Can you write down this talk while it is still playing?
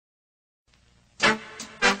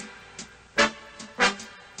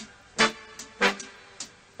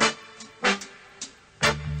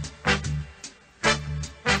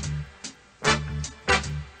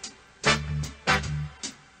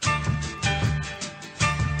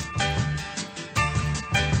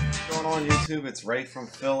YouTube? It's Ray from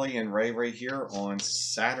Philly and Ray here on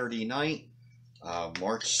Saturday night,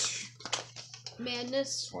 March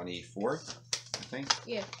Madness 24th, I think.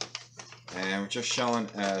 Yeah. And we're just showing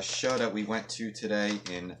a show that we went to today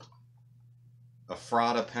in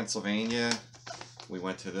Ephrata, Pennsylvania. We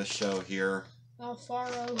went to this show here.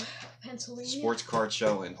 Alfaro, Pennsylvania. Sports card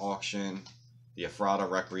show and auction. The Ephrata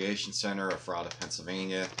Recreation Center, Ephrata,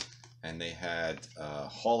 Pennsylvania. And they had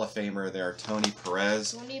Hall of Famer there, Tony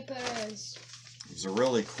Perez. Tony Perez. It was a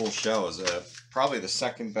really cool show. It was probably the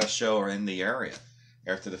second best show in the area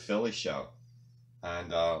after the Philly show.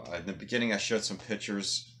 And in the beginning, I showed some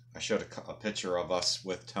pictures. I showed a picture of us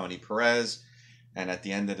with Tony Perez. And at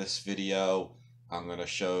the end of this video, I'm going to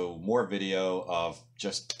show more video of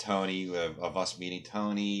just Tony, of us meeting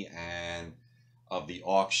Tony, and of the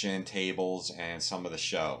auction tables and some of the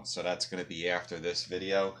show. So that's going to be after this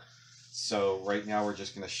video. So right now we're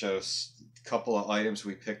just going to show a couple of items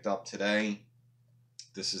we picked up today.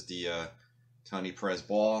 This is the Tony Perez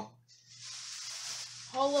ball.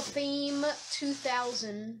 Hall of Fame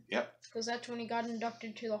 2000. Yep. Because that's when he got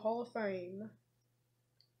inducted to the Hall of Fame.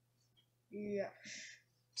 Yeah.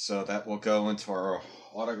 So that will go into our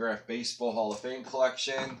autographed baseball Hall of Fame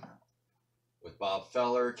collection with Bob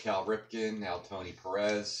Feller, Cal Ripken, now Tony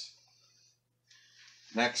Perez.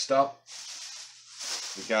 Next up,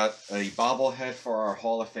 we got a bobblehead for our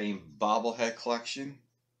Hall of Fame bobblehead collection.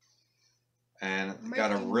 And we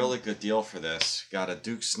got a really good deal for this. Got a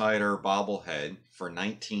Duke Snider bobblehead for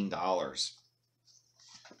 $19. There's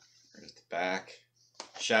the back.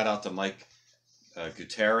 Shout out to Mike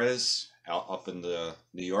Gutierrez out up in the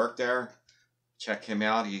New York there. Check him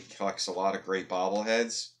out. He collects a lot of great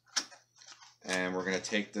bobbleheads. And we're going to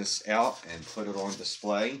take this out and put it on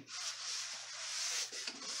display.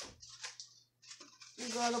 You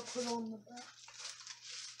gotta put on the back.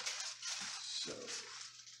 So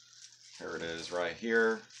here it is right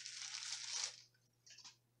here.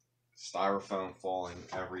 Styrofoam falling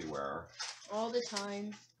everywhere. All the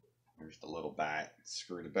time. There's the little bat.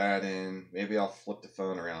 Screw the bat in. Maybe I'll flip the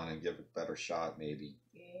phone around and give it a better shot, maybe.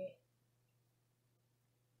 Yeah.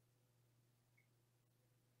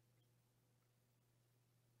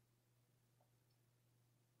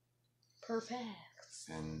 Perfect.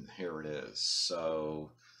 And here it is. So,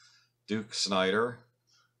 Duke Snider.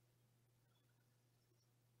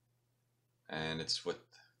 And it's with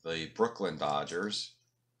the Brooklyn Dodgers.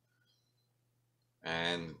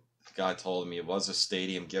 And the guy told me it was a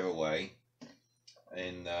stadium giveaway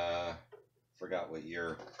in, forgot what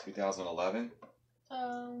year, 2011?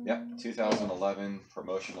 Yep, 2011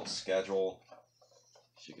 promotional schedule.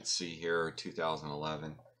 As you can see here,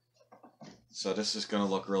 2011. So this is going to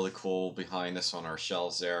look really cool behind us on our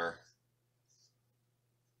shelves there.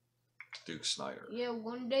 Duke Snider. Yeah,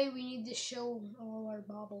 one day we need to show all our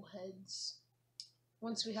bobbleheads.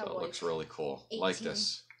 Once we have so it looks really cool. 18. Like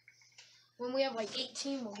this. When we have like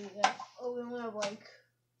 18, we'll do that. Oh, we only have like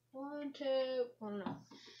 1, 2, I don't know.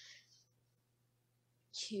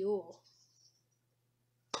 Cool.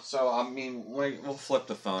 So, I mean, we'll flip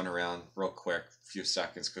the phone around real quick, a few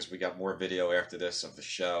seconds, because we got more video after this of the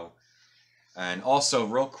show. And also,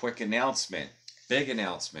 real quick announcement, big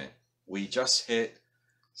announcement. We just hit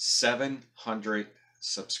 700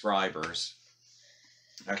 subscribers.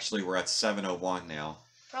 Actually, we're at 701 now.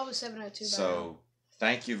 Probably 702 by now. So,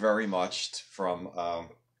 thank you very much from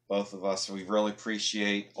both of us. We really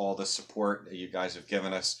appreciate all the support that you guys have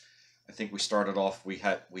given us. I think we started off, we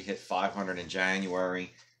hit 500 in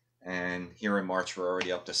January, and here in March we're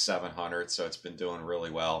already up to 700, so it's been doing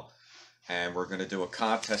really well. And we're going to do a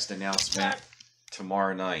contest announcement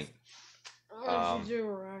tomorrow night. We'll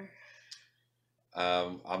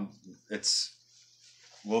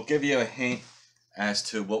give you a hint as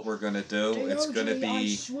to what we're going to do. It's going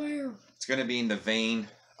to be in the vein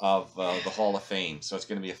of the Hall of Fame. So it's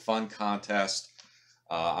going to be a fun contest.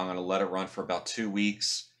 I'm going to let it run for about 2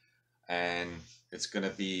 weeks, and it's going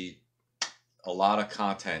to be a lot of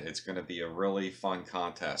content. It's going to be a really fun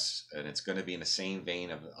contest, and it's going to be in the same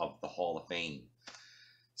vein of the Hall of Fame.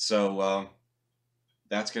 So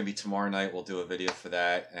that's going to be tomorrow night. We'll do a video for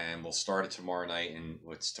that, and we'll start it tomorrow night, and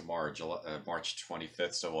it's tomorrow, March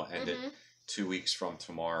 25th, so we'll end it 2 weeks from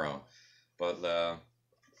tomorrow. But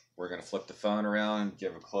we're going to flip the phone around and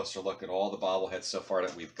give a closer look at all the bobbleheads so far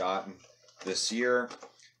that we've gotten this year.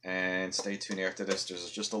 And stay tuned after this.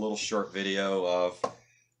 There's just a little short video of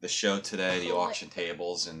the show today, the auction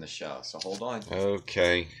tables, and the show. So hold on.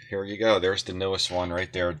 Okay, here you go. There's the newest one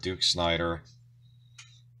right there, Duke Snider.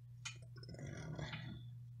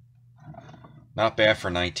 Not bad for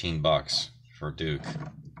 19 bucks for Duke.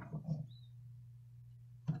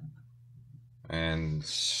 And and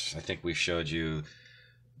I think we showed you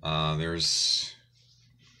there's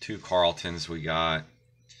 2 Carltons. We got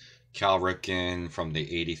Cal Ripken from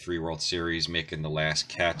the '83 World Series making the last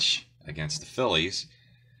catch against the Phillies.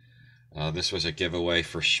 This was a giveaway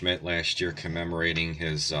for Schmidt last year, commemorating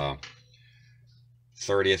his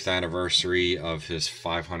 30th anniversary of his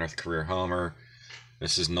 500th career homer.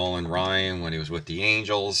 This is Nolan Ryan when he was with the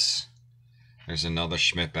Angels. There's another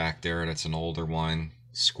Schmidt back there. That's an older one.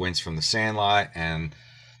 Squints from the Sandlot. And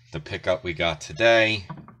the pickup we got today,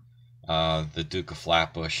 the Duke of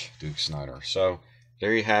Flatbush, Duke Snider. So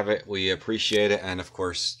there you have it. We appreciate it. And of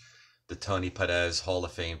course, the Tony Perez Hall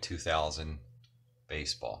of Fame 2000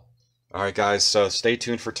 baseball. All right, guys. So stay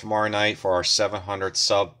tuned for tomorrow night for our 700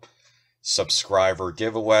 subscriber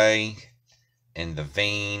giveaway in the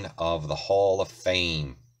vein of the Hall of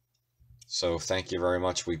Fame. So thank you very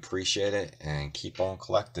much. We appreciate it, and keep on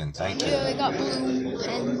collecting. Thank you. Yeah, we got blue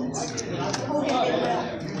pens.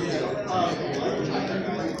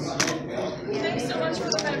 Thanks so much for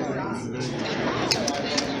the memories.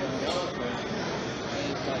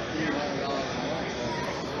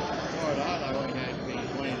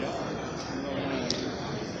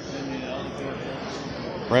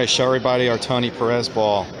 Right, show everybody our Tony Perez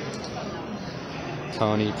ball.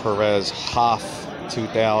 Tony Perez Hoff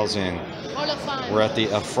 2000. We're at the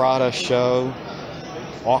Ephrata show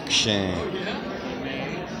auction.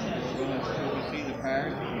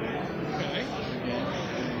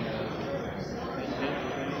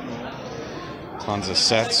 Tons of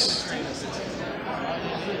sets. I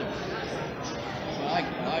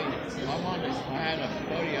had a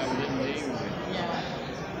buddy I was in the Navy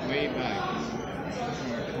with way back,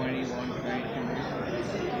 21, 22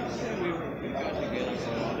 we got together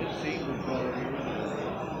for all this scene was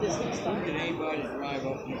Who did anybody drive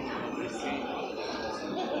up this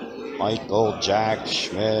scene? Michael Jack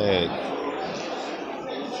Schmidt.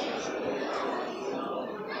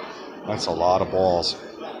 That's a lot of balls.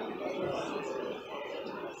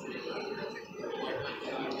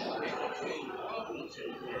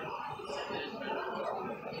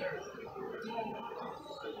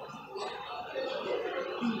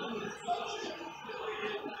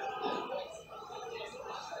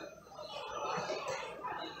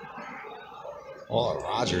 Oh,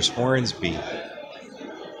 Rogers Hornsby.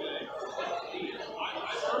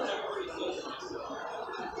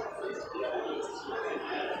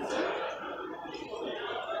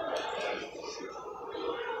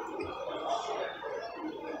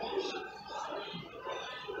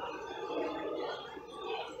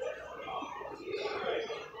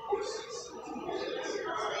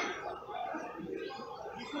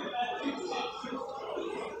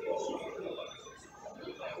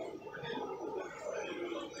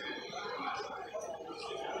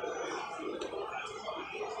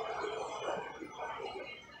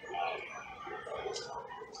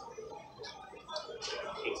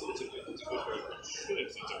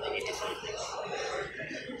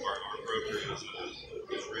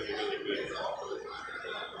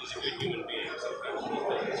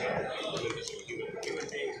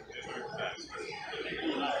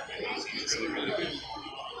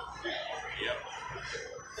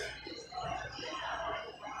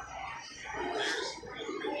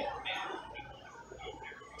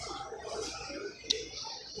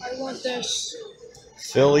 I want this.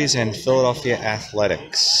 Phillies and Philadelphia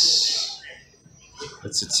Athletics.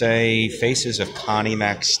 What's it say? Faces of Connie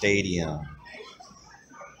Mack Stadium.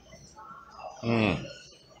 Is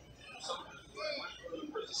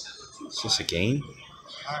this a game?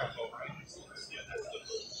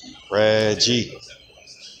 Reggie.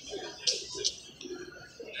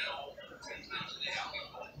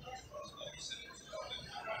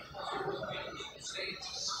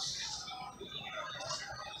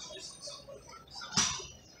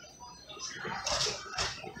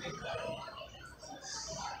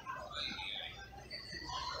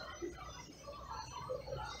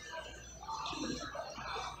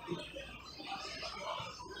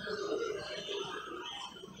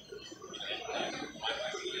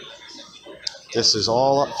 This is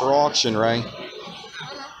all up for auction, Ray.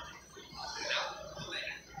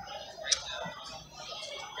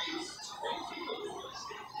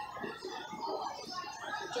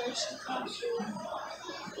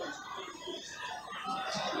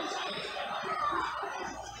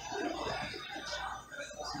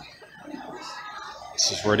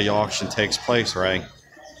 This is where the auction takes place, Ray.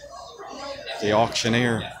 The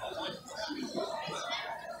auctioneer.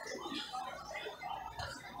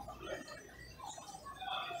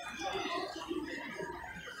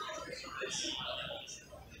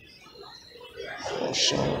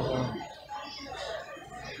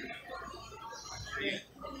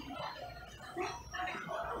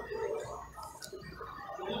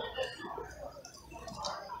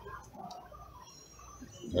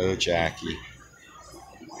 Oh, Jackie.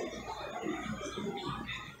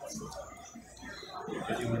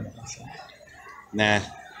 Nah.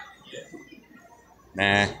 Nah.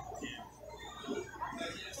 I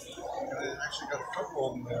actually got a couple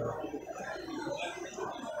of them there.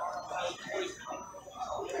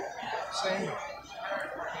 Same.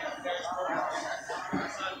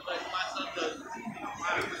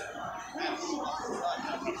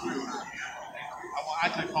 I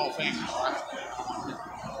took Hall of Fame.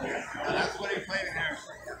 That's what he played in there.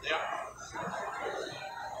 Yep.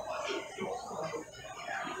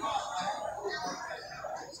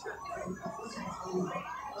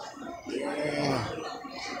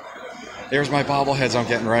 There's my bobbleheads I'm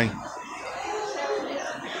getting right.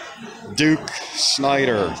 Duke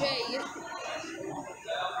Snider,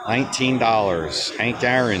 $19. Hank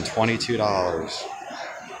Aaron, $22.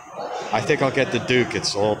 I think I'll get the Duke.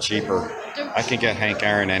 It's a little cheaper. I can get Hank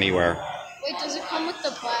Aaron anywhere. Wait, does it come with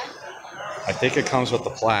the plaque? I think it comes with the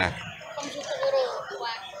plaque. Comes with a little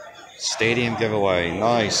plaque. Stadium giveaway.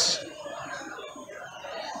 Nice.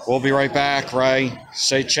 We'll be right back, Ray.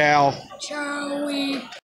 Say ciao. Ciao.